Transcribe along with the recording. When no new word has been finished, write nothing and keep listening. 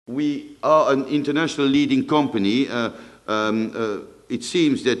We are an international leading company. It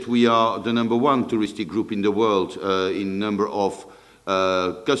seems that we are the #1 touristic group in the world in number of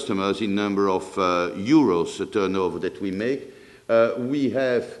customers, in number of euros turnover that we make. We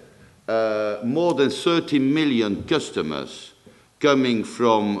have more than 30 million customers coming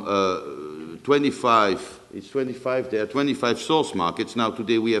from 25 source markets. Now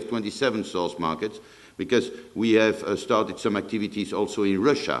today we have 27 source markets, because we have started some activities also in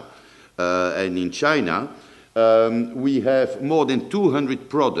Russia and in China. We have more than 200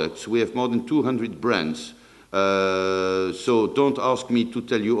 products, we have more than 200 brands. So don't ask me to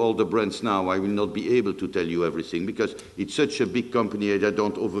tell you all the brands now. I will not be able to tell you everything, because it's such a big company that I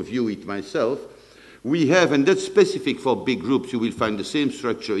don't overview it myself. We have, and that's specific for big groups, you will find the same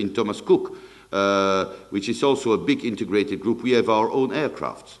structure in Thomas Cook, which is also a big integrated group. We have our own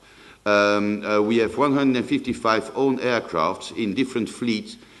aircrafts. We have 155 own aircrafts in different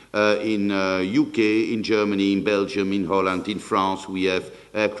fleets in UK, in Germany, in Belgium, in Holland, in France. We have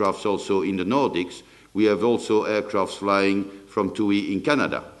aircrafts also in the Nordics. We have also aircrafts flying from TUI in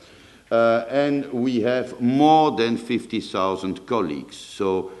Canada. And we have more than 50,000 colleagues.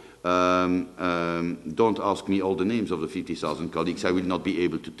 So don't ask me all the names of the 50,000 colleagues. I will not be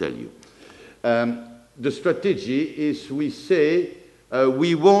able to tell you. The strategy is, we say,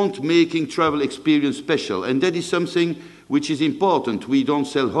 we want making travel experience special, and that is something which is important. We don't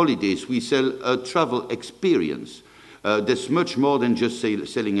sell holidays, we sell a travel experience. That's much more than just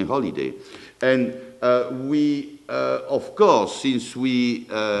selling a holiday. And we, of course, since we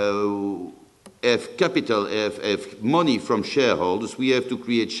have capital, have money from shareholders, we have to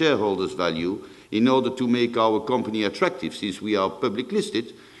create shareholders' value in order to make our company attractive. Since we are public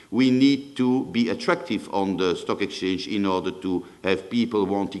listed, we need to be attractive on the stock exchange in order to have people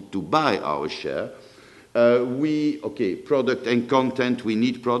wanting to buy our share. Product and content, we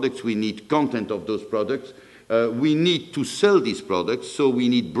need products, we need content of those products. We need to sell these products, so we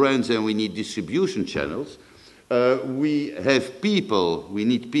need brands and we need distribution channels. We have people, we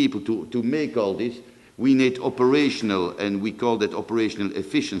need people to make all this. We need operational, and we call that operational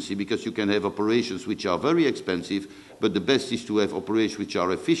efficiency, because you can have operations which are very expensive, but the best is to have operations which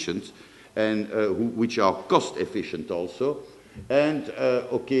are efficient and which are cost efficient also. And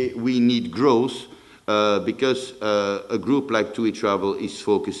we need growth because a group like TUI Travel is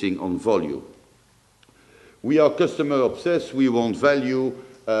focusing on volume. We are customer obsessed, we want value,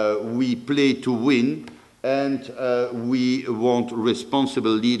 we play to win, and we want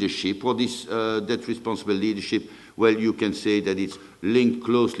responsible leadership. What is that responsible leadership? Well, you can say that it's linked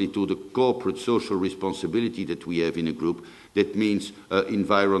closely to the corporate social responsibility that we have in a group. That means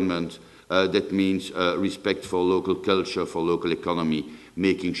environment, that means respect for local culture, for local economy,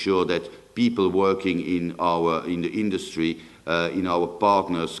 making sure that people working in the industry, in our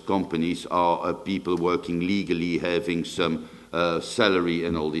partners' companies, are people working legally, having some salary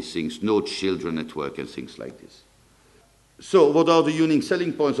and all these things, no children at work and things like this. So what are the unique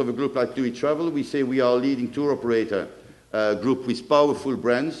selling points of a group like TUI Travel? We say we are a leading tour operator group with powerful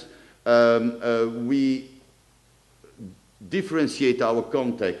brands. We differentiate our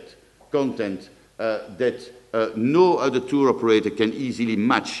content that no other tour operator can easily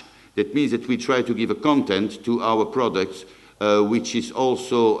match. That means that we try to give a content to our products which is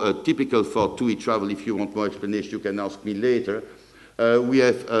also typical for TUI Travel. If you want more explanation, you can ask me later. We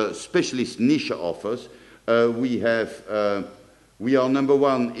have specialist niche offers. We are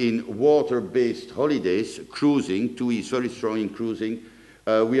 #1 in water-based holidays, cruising. TUI is very strong in cruising.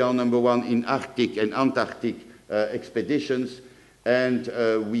 We are #1 in Arctic and Antarctic expeditions. And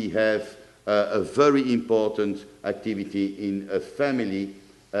we have a very important activity in family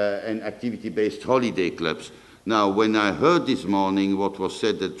and activity-based holiday clubs. Now, when I heard this morning what was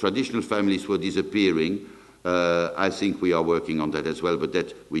said, that traditional families were disappearing, I think we are working on that as well, but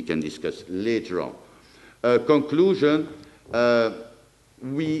that we can discuss later on. Conclusion,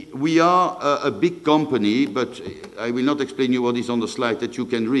 we are a big company, but I will not explain you what is on the slide that you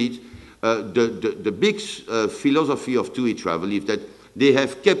can read. The big philosophy of TUI Travel is that they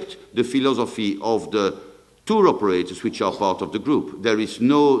have kept the philosophy of the tour operators which are part of the group. There is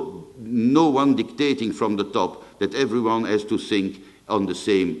no one dictating from the top that everyone has to think on the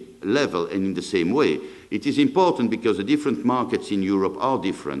same level and in the same way. It is important because the different markets in Europe are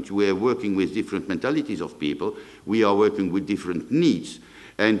different. We are working with different mentalities of people. We are working with different needs.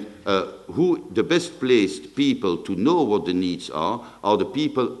 And the best placed people to know what the needs are the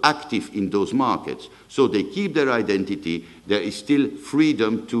people active in those markets. So they keep their identity. There is still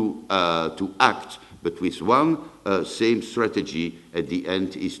freedom to act, but with one same strategy at the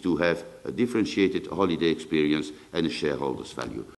end is to have a differentiated holiday experience and a shareholder's value.